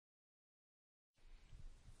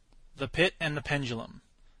The Pit and the Pendulum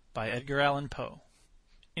by Edgar Allan Poe.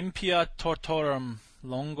 Impia tortorum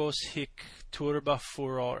longos hic turba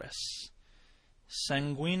furores,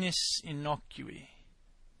 sanguinis innocui,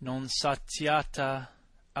 non satiata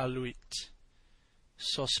aluit.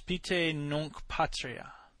 Sospite nunc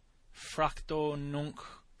patria, fracto nunc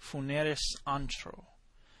funeris antro,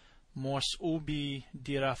 mors ubi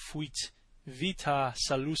dira fuit vita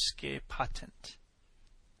salusque patent.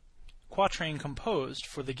 Quatrain composed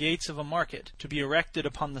for the gates of a market to be erected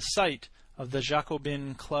upon the site of the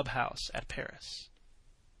Jacobin clubhouse at Paris.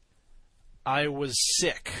 I was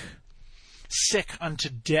sick unto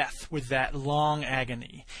death with that long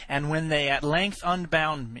agony, and when they at length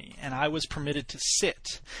unbound me, and I was permitted to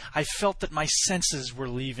sit, I felt that my senses were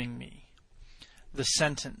leaving me. The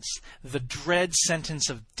sentence, the dread sentence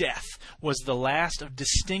of death, was the last of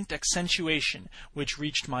distinct accentuation which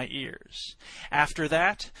reached my ears. After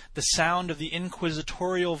that, the sound of the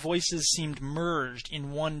inquisitorial voices seemed merged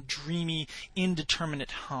in one dreamy,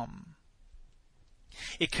 indeterminate hum.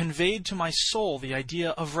 It conveyed to my soul the idea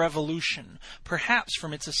of revolution, perhaps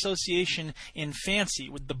from its association in fancy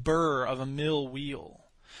with the burr of a mill wheel.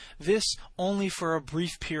 This only for a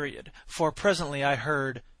brief period, for presently I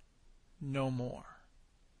heard no more.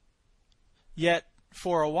 Yet,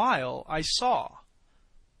 for a while, I saw,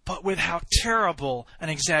 but with how terrible an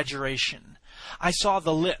exaggeration! I saw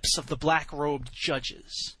the lips of the black-robed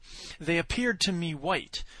judges. They appeared to me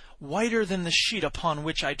white, whiter than the sheet upon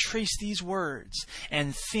which I trace these words,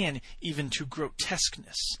 and thin even to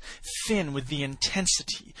grotesqueness, thin with the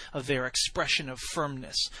intensity of their expression of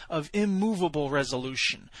firmness, of immovable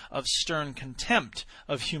resolution, of stern contempt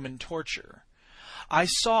of human torture. I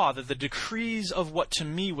saw that the decrees of what to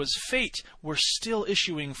me was fate were still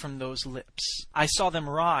issuing from those lips. I saw them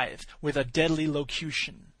writhe with a deadly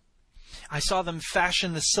locution. I saw them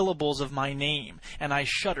fashion the syllables of my name, and I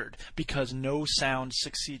shuddered because no sound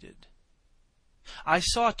succeeded. I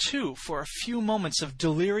saw, too, for a few moments of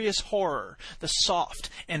delirious horror, the soft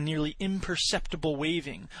and nearly imperceptible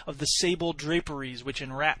waving of the sable draperies which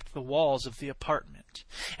enwrapped the walls of the apartment,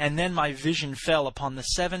 and then my vision fell upon the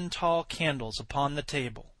 7 tall candles upon the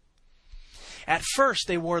table. At first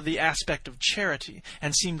they wore the aspect of charity,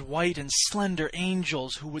 and seemed white and slender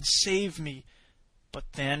angels who would save me.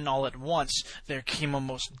 But then, all at once, there came a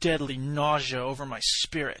most deadly nausea over my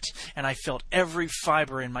spirit, and I felt every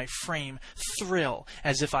fiber in my frame thrill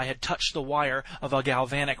as if I had touched the wire of a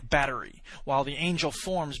galvanic battery, while the angel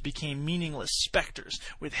forms became meaningless specters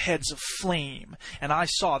with heads of flame, and I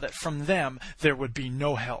saw that from them there would be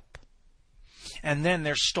no help. And then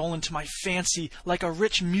there stole into my fancy, like a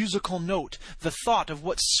rich musical note, the thought of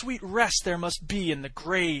what sweet rest there must be in the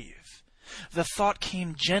grave. The thought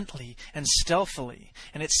came gently and stealthily,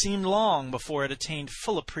 and it seemed long before it attained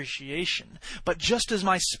full appreciation. But just as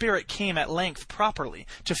my spirit came at length properly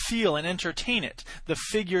to feel and entertain it, the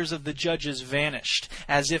figures of the judges vanished,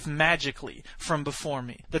 as if magically, from before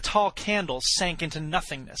me. The tall candles sank into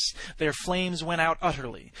nothingness. Their flames went out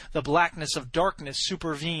utterly. The blackness of darkness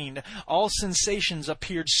supervened. All sensations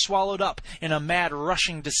appeared swallowed up in a mad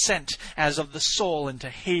rushing descent, as of the soul into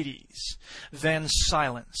Hades. Then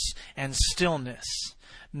silence and stillness,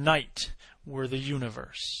 night were the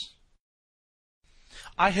universe.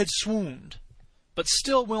 I had swooned, but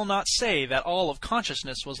still will not say that all of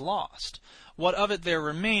consciousness was lost. What of it there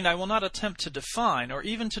remained I will not attempt to define or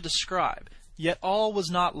even to describe, yet all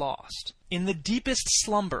was not lost. In the deepest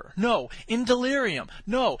slumber, no, in delirium,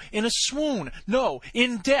 no, in a swoon, no,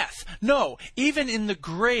 in death, no, even in the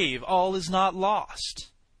grave all is not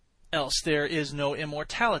lost. Else there is no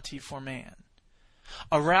immortality for man.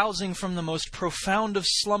 Arousing from the most profound of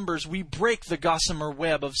slumbers, we break the gossamer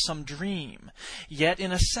web of some dream. Yet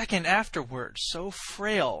in a second afterward, so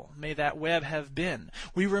frail may that web have been,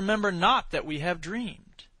 we remember not that we have dreamed.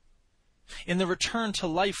 In the return to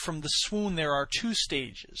life from the swoon there are 2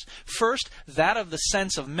 stages. First, that of the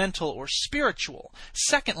sense of mental or spiritual.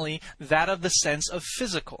 Secondly, that of the sense of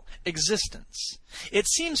physical existence. It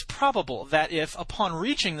seems probable that if, upon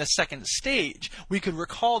reaching the second stage, we could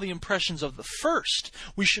recall the impressions of the first,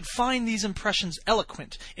 we should find these impressions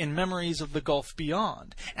eloquent in memories of the gulf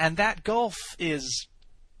beyond. And that gulf is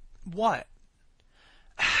what?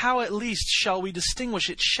 How at least shall we distinguish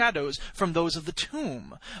its shadows from those of the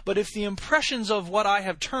tomb? But if the impressions of what I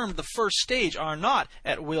have termed the first stage are not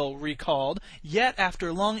at will recalled, yet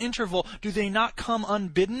after long interval do they not come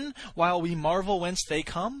unbidden, while we marvel whence they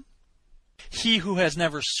come? He who has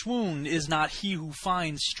never swooned is not he who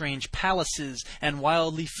finds strange palaces and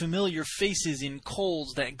wildly familiar faces in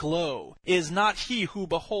coals that glow, is not he who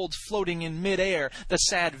beholds floating in mid-air the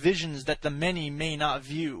sad visions that the many may not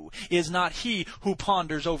view, is not he who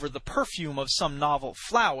ponders over the perfume of some novel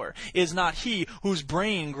flower, is not he whose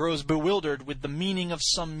brain grows bewildered with the meaning of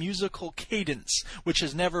some musical cadence which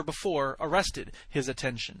has never before arrested his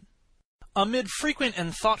attention. Amid frequent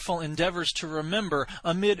and thoughtful endeavors to remember,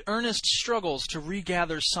 amid earnest struggles to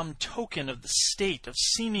regather some token of the state of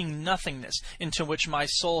seeming nothingness into which my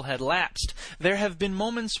soul had lapsed, there have been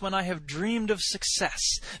moments when I have dreamed of success.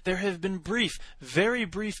 There have been brief, very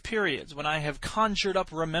brief periods when I have conjured up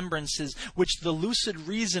remembrances which the lucid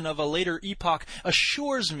reason of a later epoch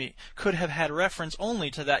assures me could have had reference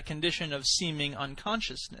only to that condition of seeming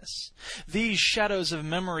unconsciousness. These shadows of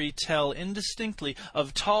memory tell indistinctly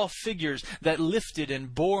of tall figures that lifted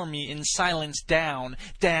and bore me in silence down,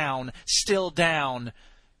 down, still down,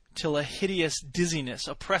 till a hideous dizziness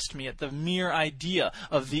oppressed me at the mere idea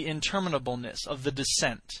of the interminableness of the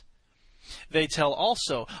descent. They tell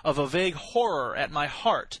also of a vague horror at my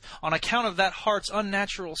heart, on account of that heart's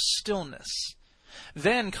unnatural stillness.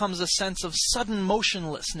 Then comes a sense of sudden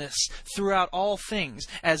motionlessness throughout all things,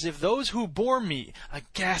 as if those who bore me, a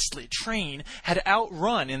ghastly train, had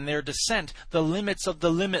outrun in their descent the limits of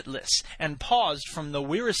the limitless, and paused from the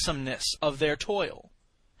wearisomeness of their toil.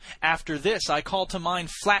 After this I call to mind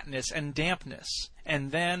flatness and dampness,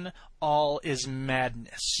 and then all is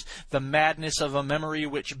madness, the madness of a memory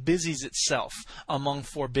which busies itself among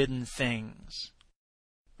forbidden things.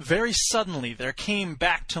 Very suddenly there came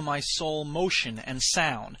back to my soul motion and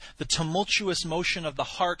sound, the tumultuous motion of the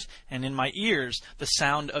heart, and in my ears the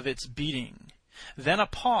sound of its beating. Then a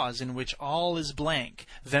pause in which all is blank,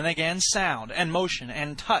 then again sound and motion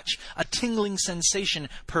and touch, a tingling sensation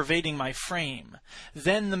pervading my frame.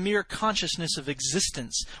 Then the mere consciousness of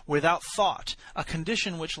existence, without thought, a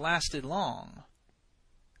condition which lasted long.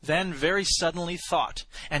 Then very suddenly thought,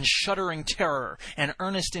 and shuddering terror, and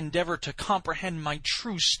earnest endeavor to comprehend my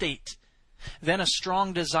true state. Then a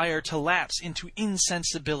strong desire to lapse into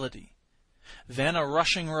insensibility. Then a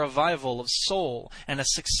rushing revival of soul, and a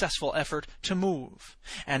successful effort to move.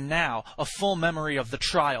 And now a full memory of the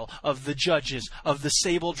trial, of the judges, of the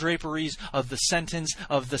sable draperies, of the sentence,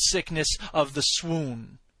 of the sickness, of the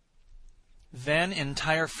swoon. Then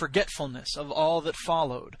entire forgetfulness of all that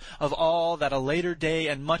followed, of all that a later day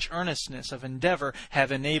and much earnestness of endeavor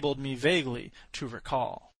have enabled me vaguely to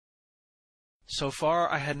recall. So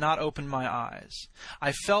far I had not opened my eyes.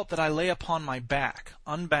 I felt that I lay upon my back,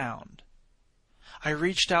 unbound. I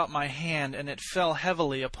reached out my hand, and it fell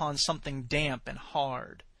heavily upon something damp and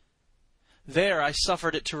hard. There I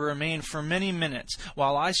suffered it to remain for many minutes,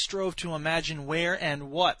 while I strove to imagine where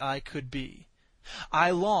and what I could be.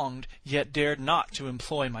 I longed, yet dared not to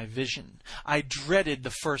employ my vision. I dreaded the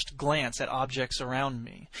first glance at objects around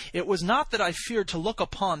me. It was not that I feared to look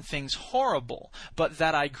upon things horrible, but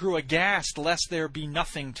that I grew aghast lest there be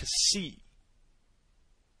nothing to see.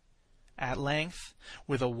 At length,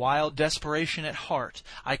 with a wild desperation at heart,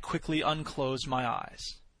 I quickly unclosed my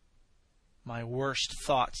eyes. My worst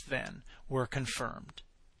thoughts, then, were confirmed.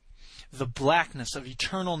 The blackness of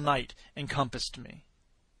eternal night encompassed me.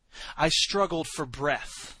 I struggled for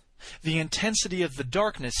breath. The intensity of the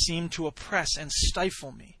darkness seemed to oppress and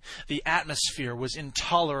stifle me. The atmosphere was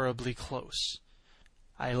intolerably close.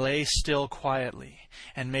 I lay still quietly,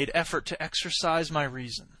 and made effort to exercise my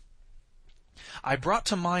reason. I brought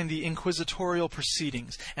to mind the inquisitorial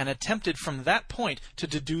proceedings, and attempted from that point to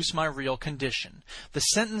deduce my real condition. The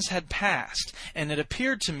sentence had passed, and it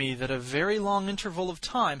appeared to me that a very long interval of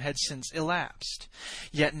time had since elapsed.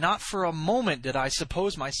 Yet not for a moment did I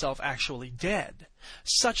suppose myself actually dead.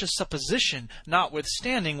 Such a supposition,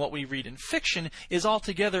 notwithstanding what we read in fiction, is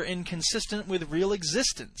altogether inconsistent with real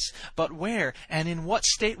existence. But where and in what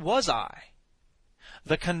state was I?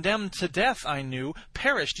 The condemned to death, I knew,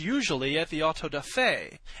 perished usually at the auto da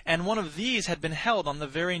fe, and one of these had been held on the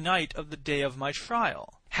very night of the day of my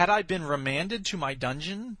trial. Had I been remanded to my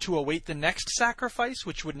dungeon to await the next sacrifice,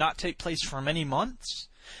 which would not take place for many months?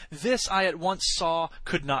 This I at once saw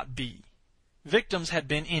could not be. Victims had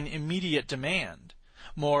been in immediate demand.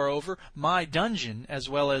 Moreover, my dungeon, as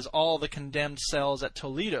well as all the condemned cells at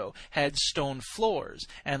Toledo, had stone floors,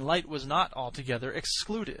 and light was not altogether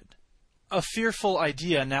excluded. A fearful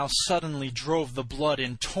idea now suddenly drove the blood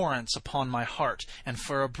in torrents upon my heart, and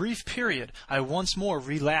for a brief period I once more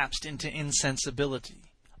relapsed into insensibility.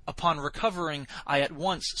 Upon recovering, I at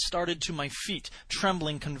once started to my feet,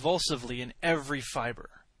 trembling convulsively in every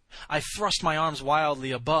fibre. I thrust my arms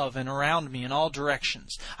wildly above and around me in all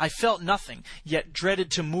directions. I felt nothing, yet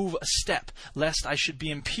dreaded to move a step, lest I should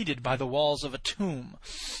be impeded by the walls of a tomb.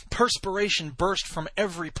 Perspiration burst from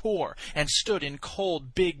every pore, and stood in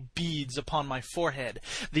cold big beads upon my forehead.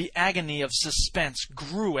 The agony of suspense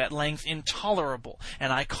grew at length intolerable,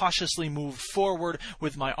 and I cautiously moved forward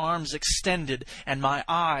with my arms extended, and my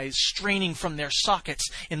eyes straining from their sockets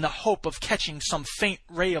in the hope of catching some faint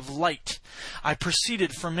ray of light. I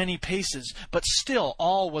proceeded for many paces, but still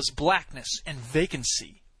all was blackness and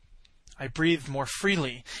vacancy. I breathed more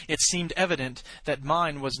freely. It seemed evident that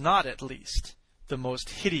mine was not, at least, the most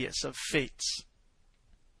hideous of fates.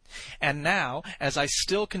 And now, as I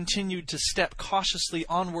still continued to step cautiously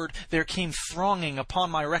onward, there came thronging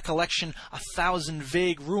upon my recollection 1,000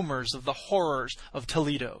 vague rumors of the horrors of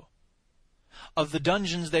Toledo. Of the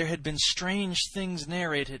dungeons there had been strange things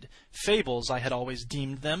narrated, fables I had always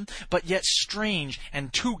deemed them, but yet strange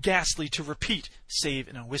and too ghastly to repeat, save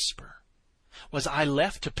in a whisper. Was I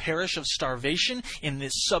left to perish of starvation in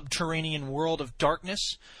this subterranean world of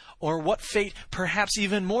darkness? Or what fate, perhaps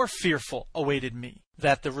even more fearful, awaited me?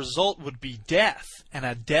 That the result would be death, and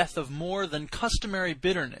a death of more than customary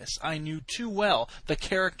bitterness, I knew too well the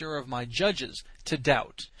character of my judges to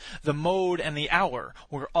doubt. The mode and the hour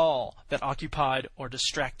were all that occupied or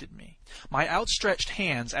distracted me. My outstretched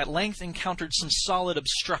hands at length encountered some solid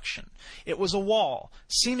obstruction. It was a wall,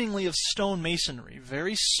 seemingly of stone masonry,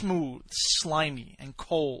 very smooth, slimy, and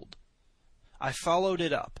cold. I followed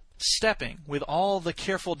it up, stepping with all the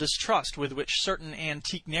careful distrust with which certain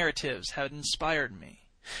antique narratives had inspired me.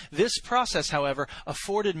 This process, however,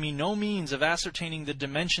 afforded me no means of ascertaining the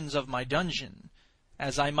dimensions of my dungeon,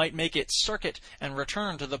 as I might make its circuit and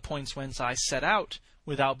return to the points whence I set out,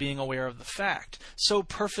 without being aware of the fact, so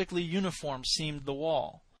perfectly uniform seemed the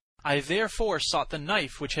wall. I therefore sought the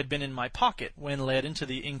knife which had been in my pocket when led into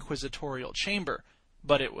the inquisitorial chamber,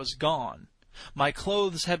 but it was gone. My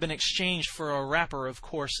clothes had been exchanged for a wrapper of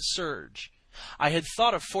coarse serge. I had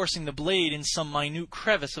thought of forcing the blade in some minute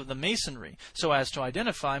crevice of the masonry, so as to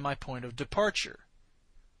identify my point of departure.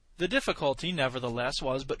 The difficulty, nevertheless,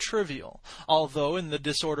 was but trivial, although in the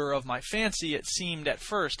disorder of my fancy it seemed at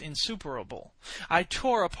first insuperable. I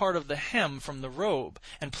tore a part of the hem from the robe,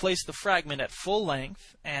 and placed the fragment at full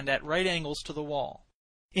length and at right angles to the wall.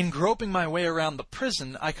 In groping my way around the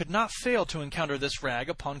prison, I could not fail to encounter this rag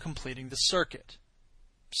upon completing the circuit.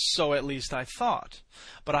 So at least I thought,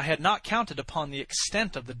 but I had not counted upon the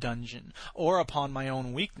extent of the dungeon, or upon my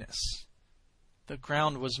own weakness. The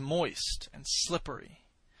ground was moist and slippery.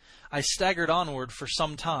 I staggered onward for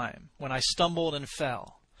some time, when I stumbled and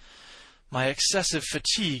fell. My excessive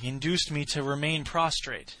fatigue induced me to remain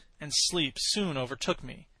prostrate, and sleep soon overtook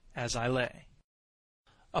me as I lay.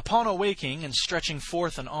 Upon awaking and stretching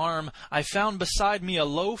forth an arm, I found beside me a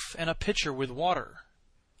loaf and a pitcher with water.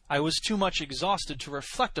 I was too much exhausted to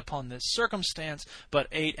reflect upon this circumstance, but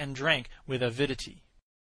ate and drank with avidity.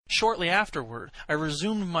 Shortly afterward, I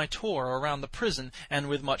resumed my tour around the prison, and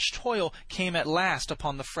with much toil came at last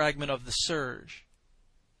upon the fragment of the serge.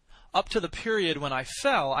 Up to the period when I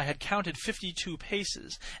fell, I had counted 52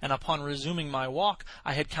 paces, and upon resuming my walk,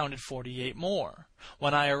 I had counted 48 more,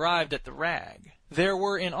 when I arrived at the rag. There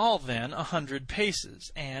were in all, then, 100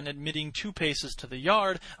 paces, and, admitting 2 paces to the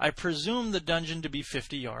yard, I presumed the dungeon to be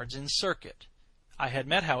 50 yards in circuit. I had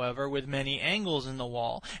met, however, with many angles in the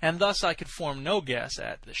wall, and thus I could form no guess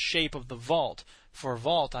at the shape of the vault, for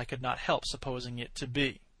vault I could not help supposing it to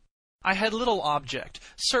be. I had little object,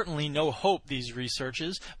 certainly no hope these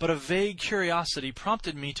researches, but a vague curiosity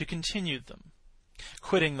prompted me to continue them.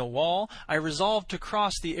 Quitting the wall, I resolved to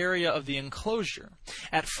cross the area of the enclosure.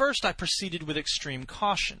 At first I proceeded with extreme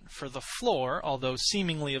caution, for the floor, although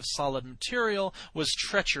seemingly of solid material, was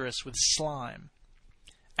treacherous with slime.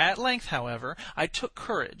 At length, however, I took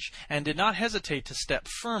courage, and did not hesitate to step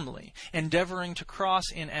firmly, endeavoring to cross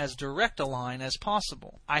in as direct a line as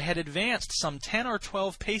possible. I had advanced some 10 or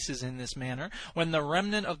 12 paces in this manner, when the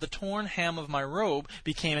remnant of the torn hem of my robe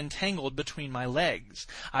became entangled between my legs.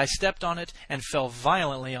 I stepped on it, and fell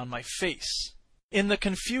violently on my face. In the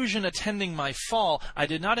confusion attending my fall, I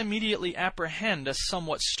did not immediately apprehend a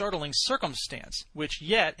somewhat startling circumstance, which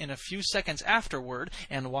yet, in a few seconds afterward,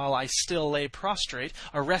 and while I still lay prostrate,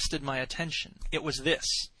 arrested my attention. It was this.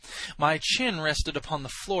 My chin rested upon the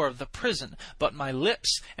floor of the prison, but my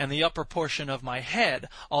lips and the upper portion of my head,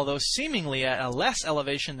 although seemingly at a less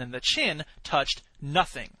elevation than the chin, touched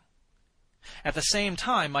nothing. At the same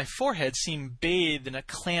time, my forehead seemed bathed in a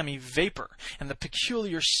clammy vapor, and the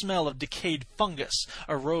peculiar smell of decayed fungus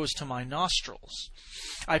arose to my nostrils.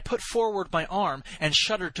 I put forward my arm and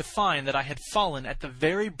shuddered to find that I had fallen at the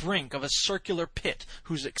very brink of a circular pit,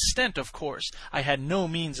 whose extent, of course, I had no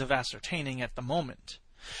means of ascertaining at the moment.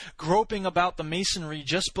 Groping about the masonry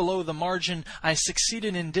just below the margin, I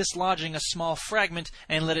succeeded in dislodging a small fragment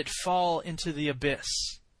and let it fall into the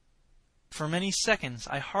abyss. For many seconds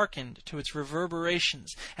I hearkened to its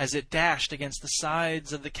reverberations as it dashed against the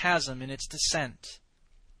sides of the chasm in its descent.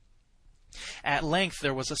 At length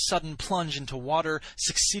there was a sudden plunge into water,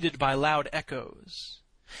 succeeded by loud echoes.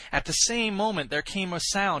 At the same moment there came a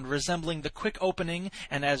sound resembling the quick opening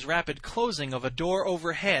and as rapid closing of a door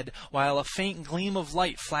overhead, while a faint gleam of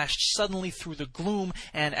light flashed suddenly through the gloom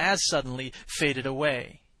and as suddenly faded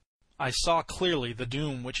away. I saw clearly the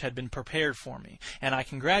doom which had been prepared for me, and I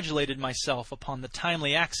congratulated myself upon the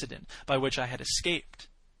timely accident by which I had escaped.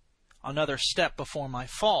 Another step before my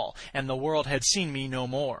fall, and the world had seen me no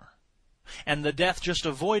more. And the death just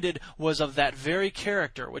avoided was of that very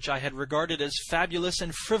character which I had regarded as fabulous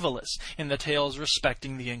and frivolous in the tales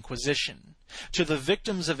respecting the Inquisition. To the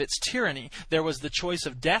victims of its tyranny there was the choice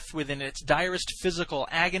of death within its direst physical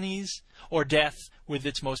agonies, or death with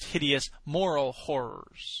its most hideous moral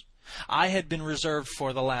horrors. I had been reserved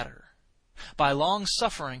for the latter. By long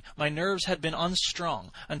suffering, my nerves had been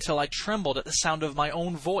unstrung until I trembled at the sound of my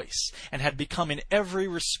own voice, and had become in every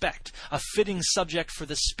respect a fitting subject for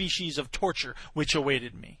the species of torture which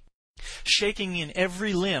awaited me. Shaking in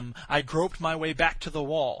every limb, I groped my way back to the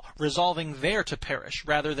wall, resolving there to perish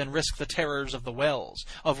rather than risk the terrors of the wells,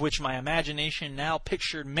 of which my imagination now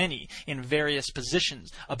pictured many in various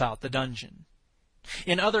positions about the dungeon.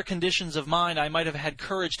 In other conditions of mind I might have had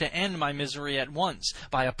courage to end my misery at once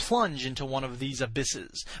by a plunge into one of these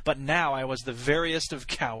abysses, but now I was the veriest of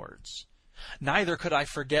cowards. Neither could I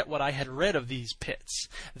forget what I had read of these pits,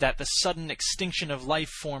 that the sudden extinction of life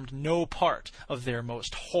formed no part of their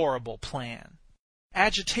most horrible plan.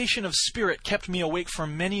 Agitation of spirit kept me awake for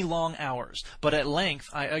many long hours, but at length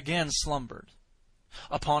I again slumbered.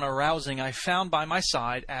 Upon arousing I found by my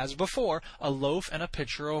side, as before, a loaf and a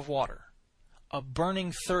pitcher of water. A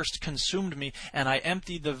burning thirst consumed me, and I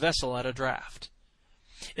emptied the vessel at a draught.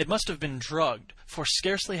 It must have been drugged, for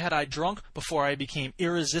scarcely had I drunk before I became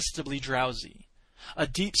irresistibly drowsy. A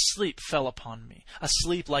deep sleep fell upon me, a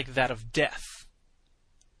sleep like that of death.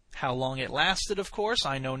 How long it lasted, of course,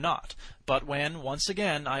 I know not, but when, once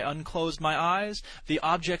again, I unclosed my eyes, the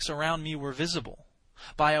objects around me were visible.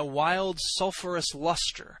 By a wild sulphurous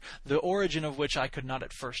luster, the origin of which I could not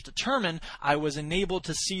at first determine, I was enabled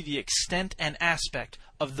to see the extent and aspect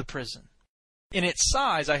of the prison. In its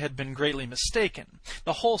size I had been greatly mistaken.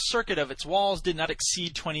 The whole circuit of its walls did not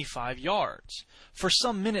exceed 25 yards. For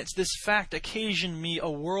some minutes this fact occasioned me a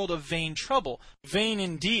world of vain trouble. Vain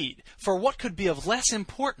indeed, for what could be of less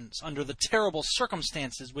importance, under the terrible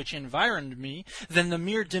circumstances which environed me, than the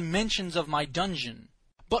mere dimensions of my dungeon?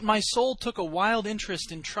 But my soul took a wild interest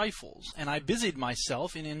in trifles, and I busied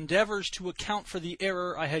myself in endeavors to account for the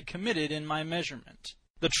error I had committed in my measurement.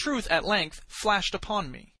 The truth at length flashed upon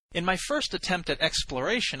me. In my first attempt at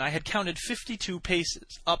exploration I had counted 52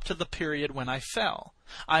 paces, up to the period when I fell.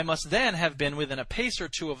 I must then have been within a pace or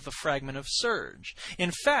two of the fragment of serge.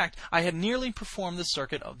 In fact, I had nearly performed the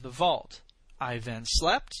circuit of the vault. I then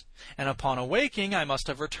slept, and upon awaking I must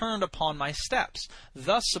have returned upon my steps,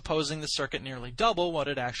 thus supposing the circuit nearly double what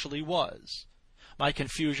it actually was. My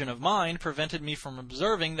confusion of mind prevented me from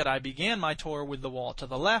observing that I began my tour with the wall to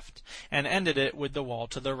the left, and ended it with the wall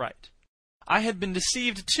to the right. I had been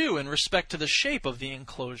deceived, too, in respect to the shape of the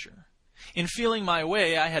enclosure. In feeling my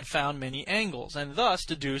way I had found many angles, and thus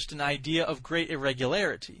deduced an idea of great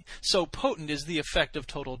irregularity, so potent is the effect of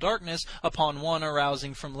total darkness upon one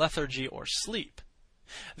arousing from lethargy or sleep.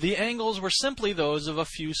 The angles were simply those of a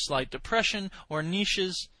few slight depression or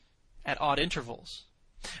niches at odd intervals.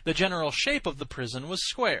 The general shape of the prison was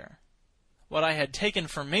square. What I had taken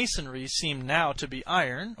for masonry seemed now to be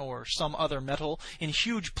iron, or some other metal, in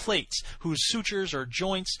huge plates, whose sutures or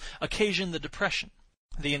joints occasioned the depression.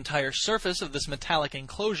 The entire surface of this metallic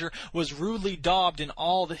enclosure was rudely daubed in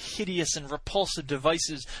all the hideous and repulsive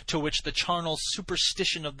devices to which the charnel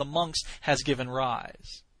superstition of the monks has given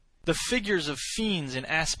rise. The figures of fiends in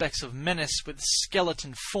aspects of menace with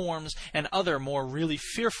skeleton forms and other more really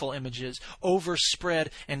fearful images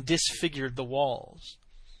overspread and disfigured the walls.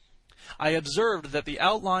 I observed that the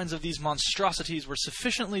outlines of these monstrosities were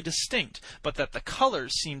sufficiently distinct, but that the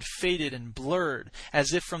colors seemed faded and blurred,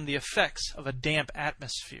 as if from the effects of a damp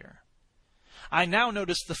atmosphere. I now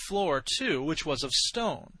noticed the floor, too, which was of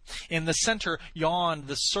stone. In the center yawned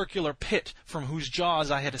the circular pit from whose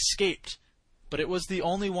jaws I had escaped, but it was the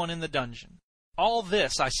only one in the dungeon. All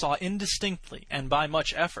this I saw indistinctly and by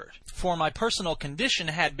much effort, for my personal condition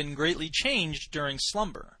had been greatly changed during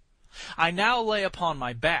slumber. I now lay upon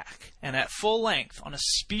my back, and at full length, on a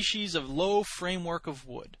species of low framework of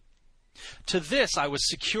wood. To this I was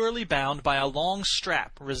securely bound by a long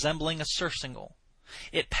strap resembling a surcingle.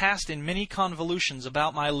 It passed in many convolutions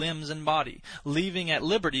about my limbs and body, leaving at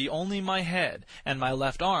liberty only my head and my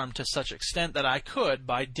left arm to such extent that I could,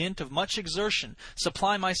 by dint of much exertion,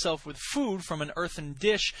 supply myself with food from an earthen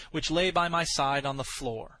dish which lay by my side on the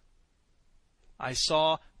floor. I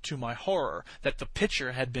saw, to my horror, that the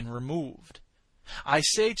pitcher had been removed. I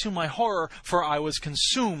say to my horror, for I was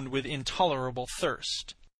consumed with intolerable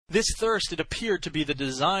thirst. This thirst it appeared to be the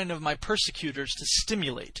design of my persecutors to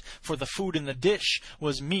stimulate, for the food in the dish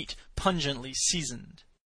was meat pungently seasoned.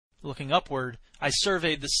 Looking upward, I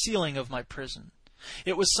surveyed the ceiling of my prison.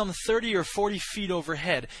 It was some 30 or 40 feet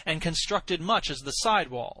overhead, and constructed much as the side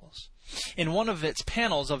walls. In one of its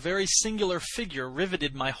panels a very singular figure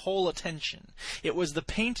riveted my whole attention. It was the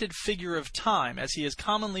painted figure of Time, as he is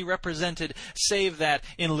commonly represented, save that,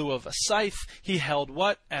 in lieu of a scythe, he held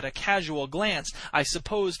what, at a casual glance, I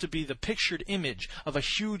supposed to be the pictured image of a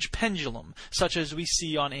huge pendulum, such as we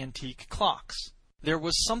see on antique clocks. There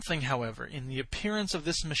was something, however, in the appearance of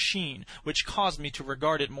this machine which caused me to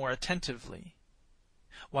regard it more attentively.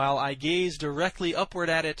 While I gazed directly upward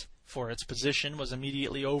at it, for its position was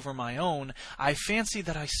immediately over my own, I fancied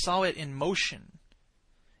that I saw it in motion.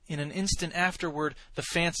 In an instant afterward, the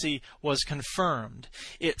fancy was confirmed.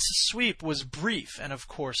 Its sweep was brief and, of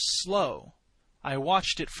course, slow. I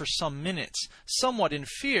watched it for some minutes, somewhat in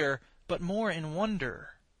fear, but more in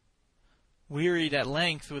wonder. Wearied at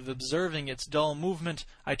length with observing its dull movement,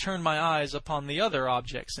 I turned my eyes upon the other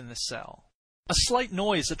objects in the cell. A slight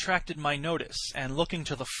noise attracted my notice, and looking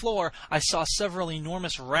to the floor, I saw several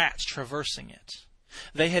enormous rats traversing it.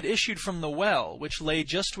 They had issued from the well, which lay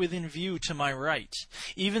just within view to my right.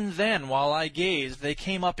 Even then, while I gazed, they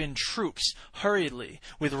came up in troops, hurriedly,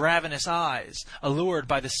 with ravenous eyes, allured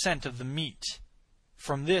by the scent of the meat.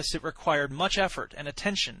 From this it required much effort and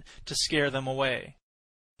attention to scare them away.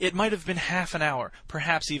 It might have been half an hour,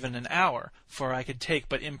 perhaps even an hour, for I could take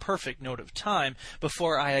but imperfect note of time,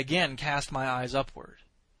 before I again cast my eyes upward.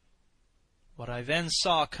 What I then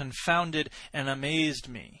saw confounded and amazed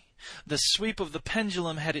me. The sweep of the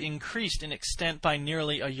pendulum had increased in extent by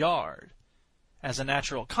nearly a yard. As a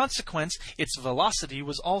natural consequence, its velocity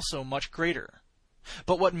was also much greater.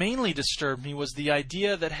 But what mainly disturbed me was the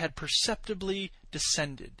idea that had perceptibly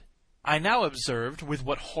descended. I now observed, with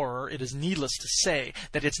what horror it is needless to say,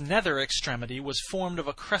 that its nether extremity was formed of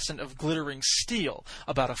a crescent of glittering steel,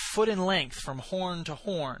 about a foot in length from horn to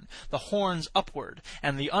horn, the horns upward,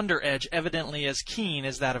 and the under edge evidently as keen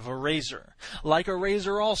as that of a razor. Like a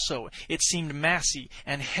razor also, it seemed massy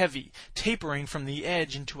and heavy, tapering from the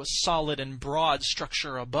edge into a solid and broad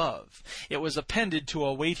structure above. It was appended to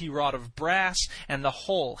a weighty rod of brass, and the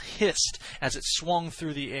whole hissed as it swung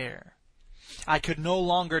through the air. I could no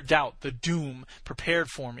longer doubt the doom prepared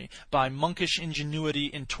for me by monkish ingenuity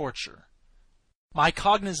in torture. My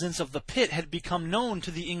cognizance of the pit had become known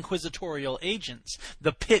to the inquisitorial agents,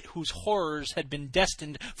 the pit whose horrors had been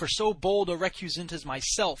destined for so bold a recusant as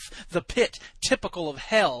myself, the pit typical of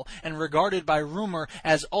hell and regarded by rumor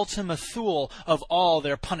as Ultima Thule of all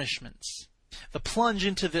their punishments. The plunge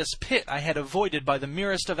into this pit I had avoided by the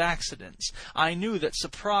merest of accidents. I knew that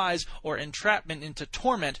surprise or entrapment into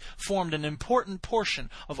torment formed an important portion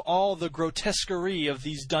of all the grotesquerie of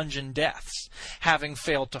these dungeon deaths. Having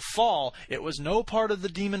failed to fall, it was no part of the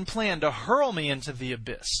demon plan to hurl me into the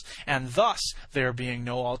abyss, and thus, there being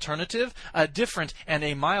no alternative, a different and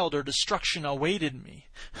a milder destruction awaited me.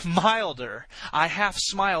 Milder! I half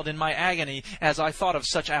smiled in my agony as I thought of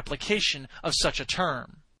such application of such a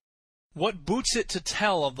term. What boots it to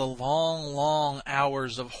tell of the long, long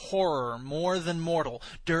hours of horror more than mortal,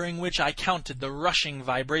 during which I counted the rushing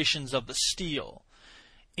vibrations of the steel,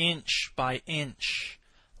 inch by inch,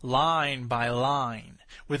 line by line,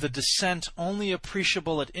 with a descent only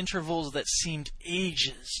appreciable at intervals that seemed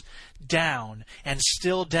ages. Down, and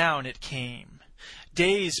still down it came.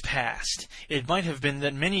 Days passed, it might have been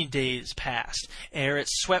that many days passed, ere it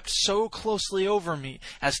swept so closely over me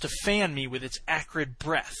as to fan me with its acrid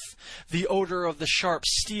breath. The odor of the sharp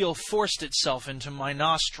steel forced itself into my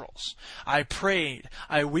nostrils. I prayed,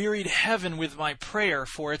 I wearied heaven with my prayer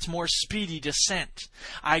for its more speedy descent.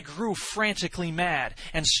 I grew frantically mad,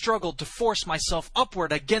 and struggled to force myself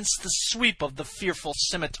upward against the sweep of the fearful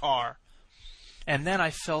scimitar. And then I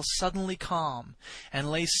fell suddenly calm,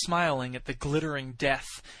 and lay smiling at the glittering death,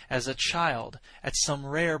 as a child at some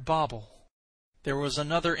rare bauble. There was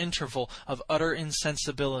another interval of utter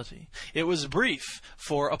insensibility. It was brief,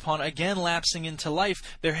 for upon again lapsing into life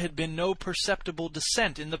there had been no perceptible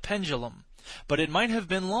descent in the pendulum. But it might have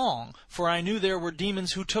been long, for I knew there were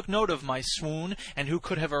demons who took note of my swoon, and who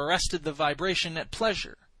could have arrested the vibration at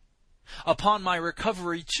pleasure. Upon my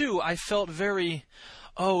recovery, too, I felt very,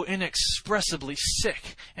 inexpressibly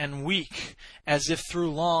sick and weak, as if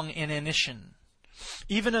through long inanition.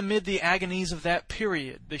 Even amid the agonies of that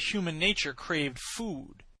period, the human nature craved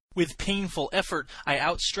food. With painful effort, I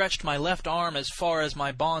outstretched my left arm as far as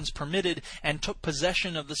my bonds permitted, and took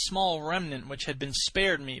possession of the small remnant which had been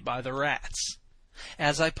spared me by the rats.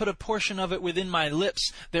 As I put a portion of it within my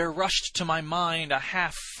lips, there rushed to my mind a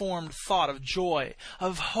half-formed thought of joy,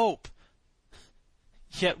 of hope.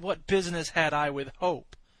 Yet what business had I with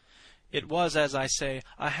hope? It was, as I say,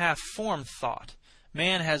 a half-formed thought.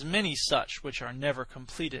 Man has many such which are never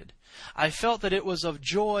completed. I felt that it was of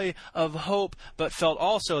joy, of hope, but felt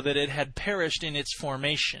also that it had perished in its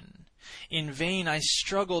formation. In vain I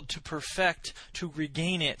struggled to perfect, to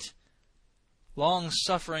regain it. Long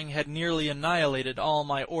suffering had nearly annihilated all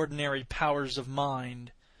my ordinary powers of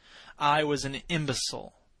mind. I was an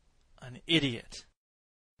imbecile, an idiot.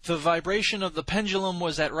 The vibration of the pendulum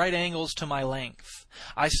was at right angles to my length.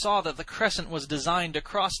 I saw that the crescent was designed to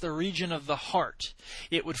cross the region of the heart.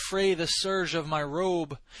 It would fray the serge of my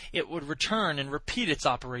robe. It would return and repeat its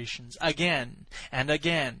operations again and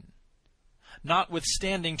again.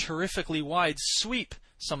 Notwithstanding terrifically wide sweep,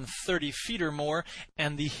 some 30 feet or more,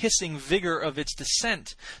 and the hissing vigor of its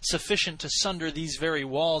descent, sufficient to sunder these very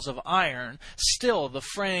walls of iron, still the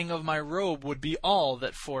fraying of my robe would be all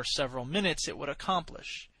that for several minutes it would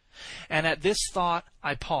accomplish. And at this thought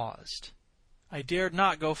I paused. I dared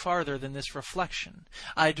not go farther than this reflection.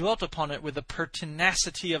 I dwelt upon it with a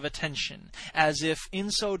pertinacity of attention, as if,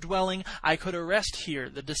 in so dwelling, I could arrest here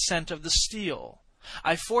the descent of the steel.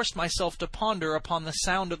 I forced myself to ponder upon the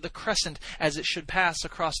sound of the crescent as it should pass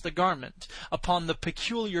across the garment, upon the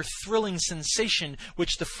peculiar thrilling sensation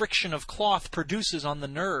which the friction of cloth produces on the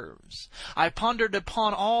nerves. I pondered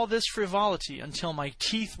upon all this frivolity until my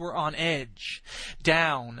teeth were on edge.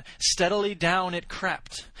 Down, steadily down it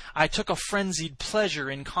crept. I took a frenzied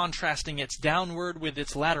pleasure in contrasting its downward with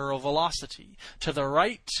its lateral velocity, to the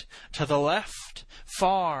right, to the left,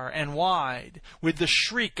 far and wide, with the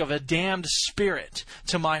shriek of a damned spirit,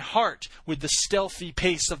 to my heart with the stealthy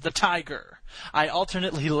pace of the tiger. I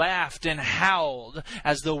alternately laughed and howled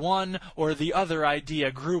as the one or the other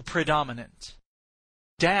idea grew predominant.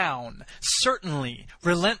 Down, certainly,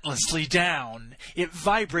 relentlessly down. It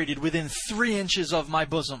vibrated within 3 inches of my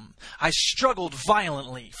bosom. I struggled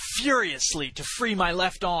violently, furiously, to free my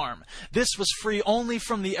left arm. This was free only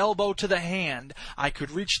from the elbow to the hand. I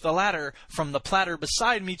could reach the latter from the platter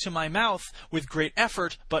beside me to my mouth with great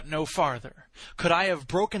effort, but no farther. Could I have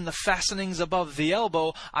broken the fastenings above the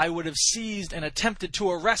elbow, I would have seized and attempted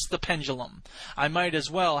to arrest the pendulum. I might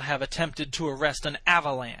as well have attempted to arrest an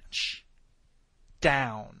avalanche.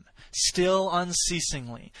 Down, still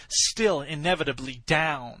unceasingly, still inevitably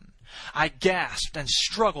down. I gasped and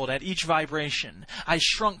struggled at each vibration. I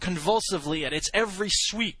shrunk convulsively at its every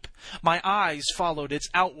sweep. My eyes followed its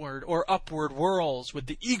outward or upward whirls with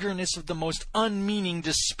the eagerness of the most unmeaning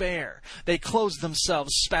despair. They closed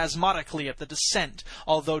themselves spasmodically at the descent,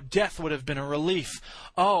 although death would have been a relief.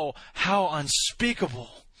 Oh, how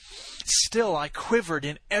unspeakable! Still I quivered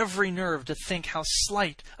in every nerve to think how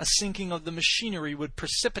slight a sinking of the machinery would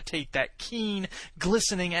precipitate that keen,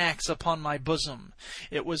 glistening axe upon my bosom.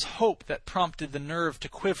 It was hope that prompted the nerve to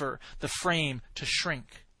quiver, the frame to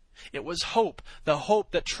shrink. It was hope, the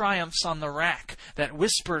hope that triumphs on the rack, that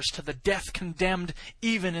whispers to the death-condemned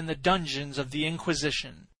even in the dungeons of the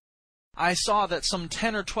Inquisition. I saw that some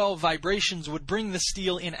 10 or 12 vibrations would bring the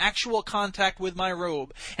steel in actual contact with my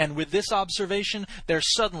robe, and with this observation there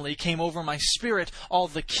suddenly came over my spirit all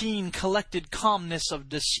the keen, collected calmness of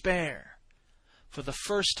despair. For the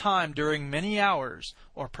first time during many hours,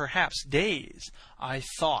 or perhaps days, I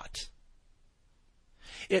thought.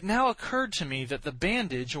 It now occurred to me that the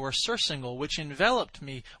bandage or surcingle which enveloped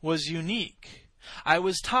me was unique. I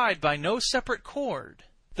was tied by no separate cord.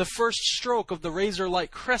 The first stroke of the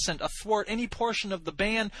razor-like crescent athwart any portion of the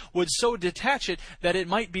band would so detach it that it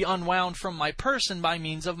might be unwound from my person by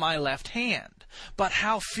means of my left hand. But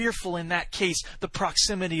how fearful in that case the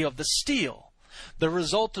proximity of the steel! The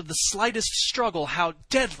result of the slightest struggle, how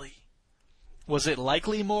deadly! Was it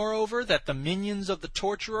likely, moreover, that the minions of the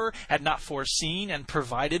torturer had not foreseen and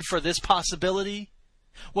provided for this possibility?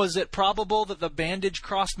 Was it probable that the bandage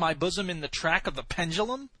crossed my bosom in the track of the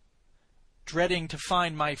pendulum? Dreading to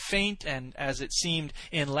find my faint and, as it seemed,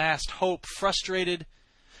 in last hope frustrated,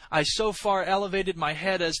 I so far elevated my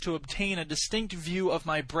head as to obtain a distinct view of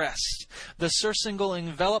my breast. The surcingle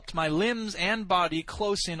enveloped my limbs and body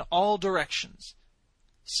close in all directions,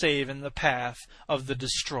 save in the path of the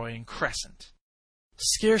destroying crescent.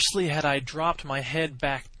 Scarcely had I dropped my head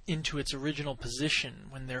back into its original position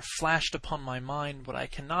when there flashed upon my mind what I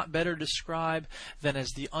cannot better describe than as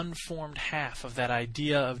the unformed half of that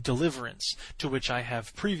idea of deliverance to which I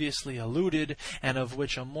have previously alluded, and of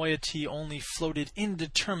which a moiety only floated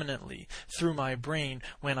indeterminately through my brain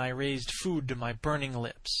when I raised food to my burning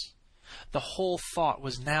lips. The whole thought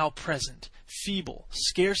was now present, feeble,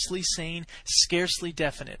 scarcely sane, scarcely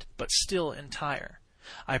definite, but still entire.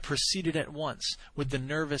 I proceeded at once, with the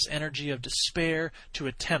nervous energy of despair, to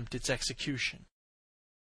attempt its execution.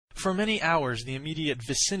 For many hours the immediate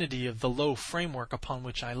vicinity of the low framework upon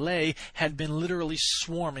which I lay had been literally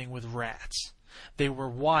swarming with rats. They were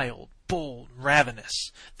wild, bold,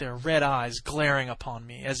 ravenous, their red eyes glaring upon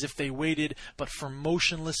me, as if they waited but for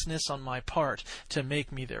motionlessness on my part to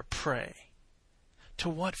make me their prey. To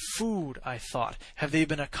what food, I thought, have they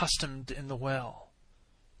been accustomed in the well?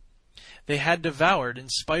 They had devoured, in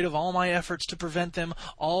spite of all my efforts to prevent them,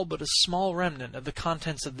 all but a small remnant of the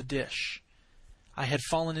contents of the dish. I had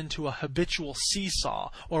fallen into a habitual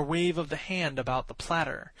seesaw or wave of the hand about the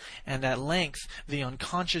platter, and at length the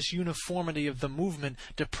unconscious uniformity of the movement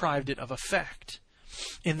deprived it of effect.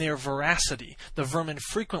 In their voracity, the vermin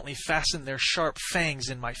frequently fastened their sharp fangs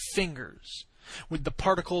in my fingers. With the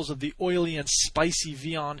particles of the oily and spicy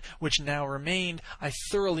viand which now remained, I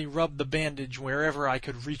thoroughly rubbed the bandage wherever I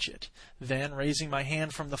could reach it. Then, raising my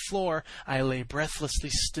hand from the floor, I lay breathlessly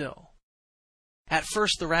still. At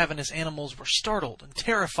first the ravenous animals were startled and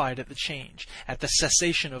terrified at the change, at the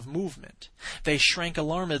cessation of movement. They shrank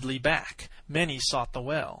alarmedly back. Many sought the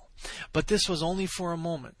well. But this was only for a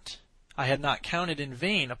moment. I had not counted in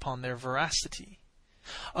vain upon their voracity.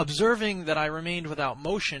 Observing that I remained without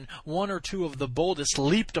motion, one or two of the boldest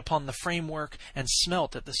leaped upon the framework and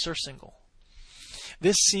smelt at the surcingle.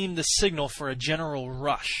 This seemed the signal for a general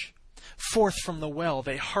rush. Forth from the well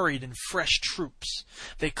they hurried in fresh troops.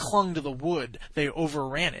 They clung to the wood, they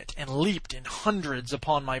overran it, and leaped in hundreds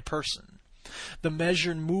upon my person. The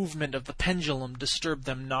measured movement of the pendulum disturbed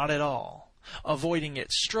them not at all. Avoiding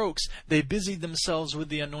its strokes, they busied themselves with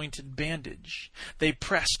the anointed bandage. They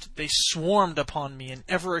pressed, they swarmed upon me in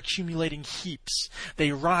ever-accumulating heaps.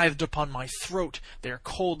 They writhed upon my throat, their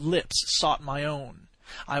cold lips sought my own.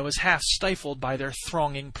 I was half stifled by their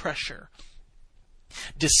thronging pressure.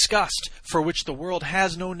 Disgust, for which the world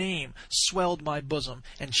has no name, swelled my bosom,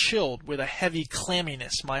 and chilled with a heavy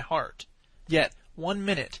clamminess my heart. Yet 1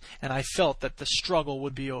 minute, and I felt that the struggle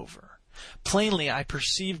would be over. Plainly I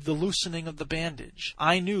perceived the loosening of the bandage.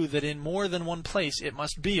 I knew that in more than one place it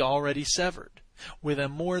must be already severed. With a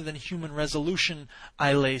more than human resolution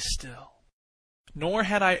I lay still. Nor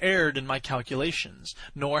had I erred in my calculations,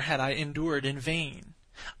 nor had I endured in vain.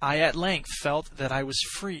 I at length felt that I was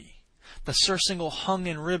free. The surcingle hung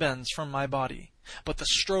in ribands from my body, but the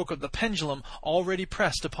stroke of the pendulum already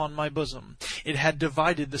pressed upon my bosom. It had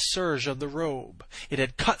divided the serge of the robe. It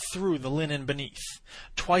had cut through the linen beneath.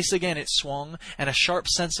 Twice again it swung, and a sharp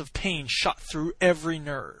sense of pain shot through every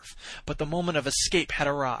nerve. But the moment of escape had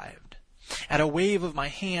arrived. At a wave of my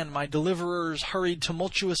hand my deliverers hurried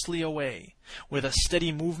tumultuously away. With a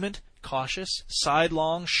steady movement, cautious,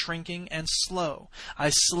 sidelong, shrinking, and slow, I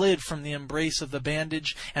slid from the embrace of the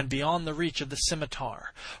bandage and beyond the reach of the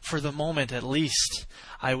scimitar. For the moment, at least,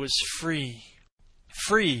 I was free.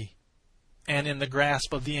 Free, and in the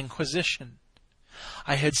grasp of the Inquisition.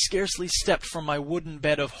 I had scarcely stepped from my wooden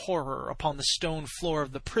bed of horror upon the stone floor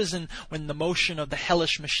of the prison when the motion of the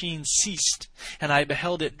hellish machine ceased, and I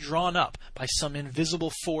beheld it drawn up by some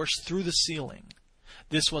invisible force through the ceiling.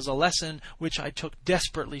 This was a lesson which I took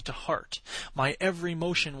desperately to heart. My every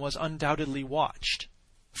motion was undoubtedly watched.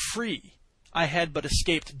 Free! I had but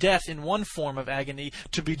escaped death in one form of agony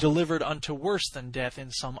to be delivered unto worse than death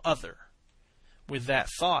in some other. With that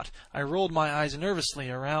thought, I rolled my eyes nervously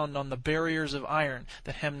around on the barriers of iron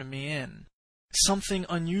that hemmed me in. Something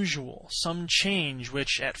unusual, some change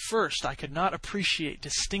which at first I could not appreciate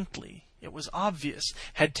distinctly, it was obvious,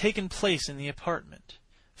 had taken place in the apartment.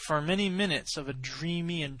 For many minutes of a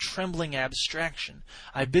dreamy and trembling abstraction,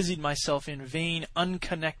 I busied myself in vain,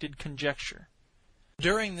 unconnected conjecture.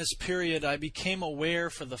 During this period I became aware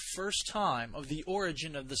for the first time of the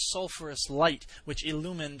origin of the sulphurous light which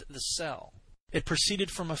illumined the cell. It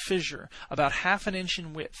proceeded from a fissure about half an inch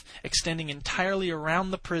in width, extending entirely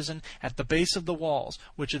around the prison at the base of the walls,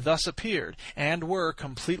 which thus appeared, and were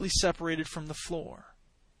completely separated from the floor.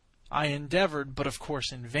 I endeavored, but of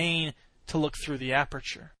course in vain, to look through the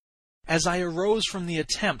aperture. As I arose from the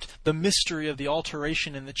attempt, the mystery of the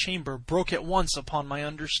alteration in the chamber broke at once upon my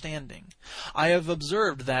understanding. I have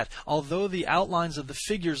observed that, although the outlines of the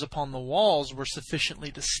figures upon the walls were sufficiently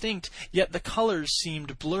distinct, yet the colors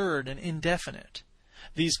seemed blurred and indefinite.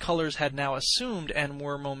 These colors had now assumed, and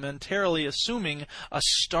were momentarily assuming, a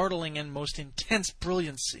startling and most intense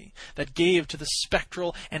brilliancy that gave to the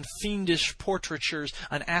spectral and fiendish portraitures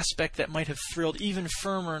an aspect that might have thrilled even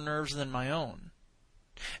firmer nerves than my own.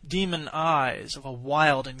 Demon eyes of a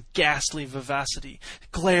wild and ghastly vivacity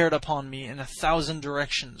glared upon me in 1,000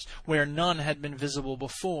 directions where none had been visible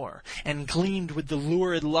before, and gleamed with the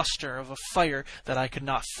lurid luster of a fire that I could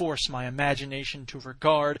not force my imagination to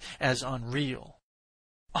regard as unreal.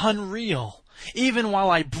 Unreal! Even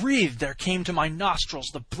while I breathed, there came to my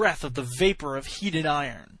nostrils the breath of the vapor of heated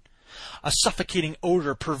iron. A suffocating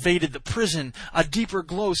odor pervaded the prison. A deeper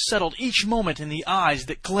glow settled each moment in the eyes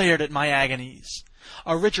that glared at my agonies.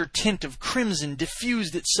 A richer tint of crimson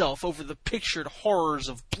diffused itself over the pictured horrors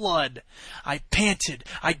of blood. I panted.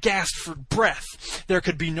 I gasped for breath. There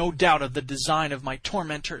could be no doubt of the design of my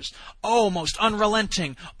tormentors. Oh, most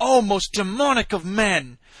unrelenting! Oh, most demonic of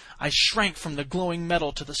men! I shrank from the glowing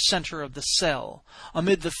metal to the center of the cell.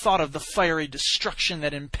 Amid the thought of the fiery destruction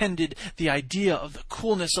that impended, the idea of the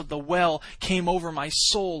coolness of the well came over my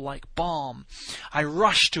soul like balm. I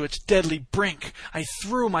rushed to its deadly brink. I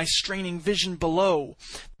threw my straining vision below.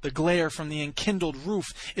 The glare from the enkindled roof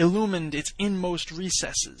illumined its inmost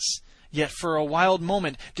recesses. Yet for a wild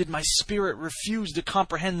moment did my spirit refuse to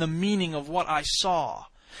comprehend the meaning of what I saw.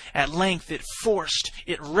 At length it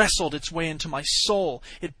wrestled its way into my soul.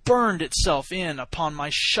 It burned itself in upon my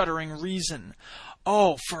shuddering reason.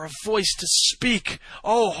 Oh, for a voice to speak!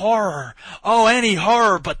 Oh, horror! Oh, any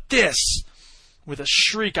horror but this! With a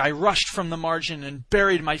shriek I rushed from the margin and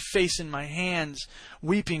buried my face in my hands,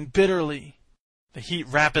 weeping bitterly. The heat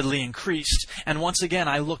rapidly increased, and once again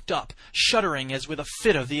I looked up, shuddering as with a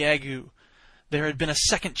fit of the ague. There had been a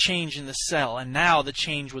second change in the cell, and now the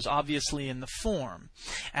change was obviously in the form.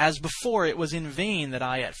 As before, it was in vain that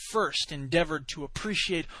I at first endeavored to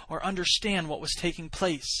appreciate or understand what was taking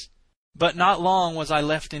place. But not long was I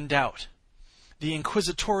left in doubt. The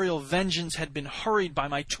inquisitorial vengeance had been hurried by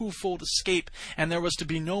my twofold escape, and there was to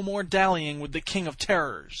be no more dallying with the King of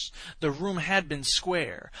Terrors. The room had been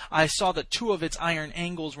square. I saw that 2 of its iron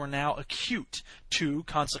angles were now acute, 2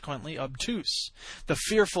 consequently obtuse. The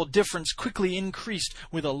fearful difference quickly increased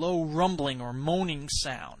with a low rumbling or moaning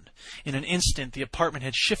sound. In an instant the apartment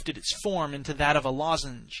had shifted its form into that of a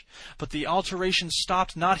lozenge. But the alteration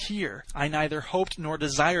stopped not here. I neither hoped nor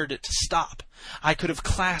desired it to stop. I could have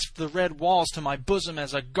clasped the red walls to my bosom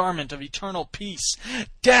as a garment of eternal peace.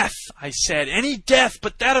 Death, I said, any death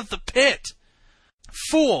but that of the pit!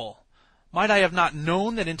 Fool! Might I have not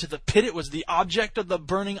known that into the pit it was the object of the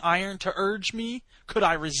burning iron to urge me? Could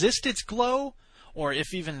I resist its glow? Or,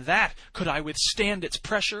 if even that, could I withstand its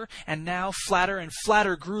pressure? And now flatter and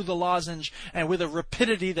flatter grew the lozenge, and with a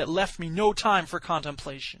rapidity that left me no time for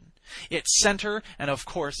contemplation. Its center, and of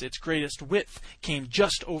course its greatest width, came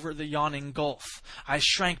just over the yawning gulf. I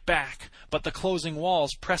shrank back, but the closing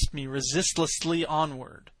walls pressed me resistlessly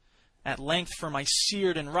onward. At length, for my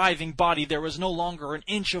seared and writhing body there was no longer an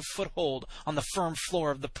inch of foothold on the firm floor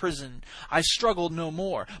of the prison. I struggled no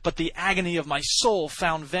more, but the agony of my soul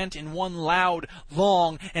found vent in one loud,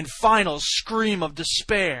 long, and final scream of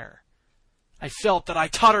despair. I felt that I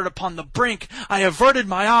tottered upon the brink. I averted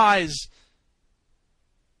my eyes.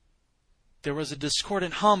 There was a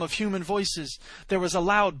discordant hum of human voices. There was a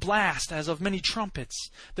loud blast as of many trumpets.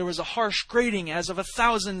 There was a harsh grating as of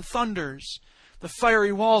 1,000 thunders. The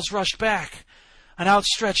fiery walls rushed back. An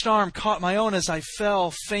outstretched arm caught my own as I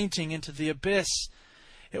fell, fainting, into the abyss.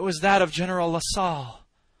 It was that of General Lassalle.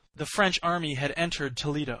 The French army had entered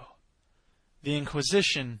Toledo. The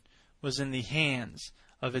Inquisition was in the hands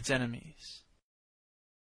of its enemies.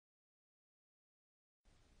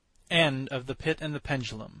 End of The Pit and the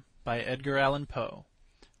Pendulum by Edgar Allan Poe.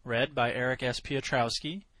 Read by Eric S.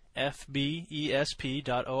 Piotrowski, fbesp.org,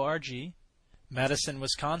 Madison,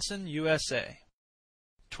 Wisconsin, USA.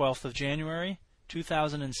 12th of January,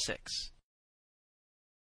 2006.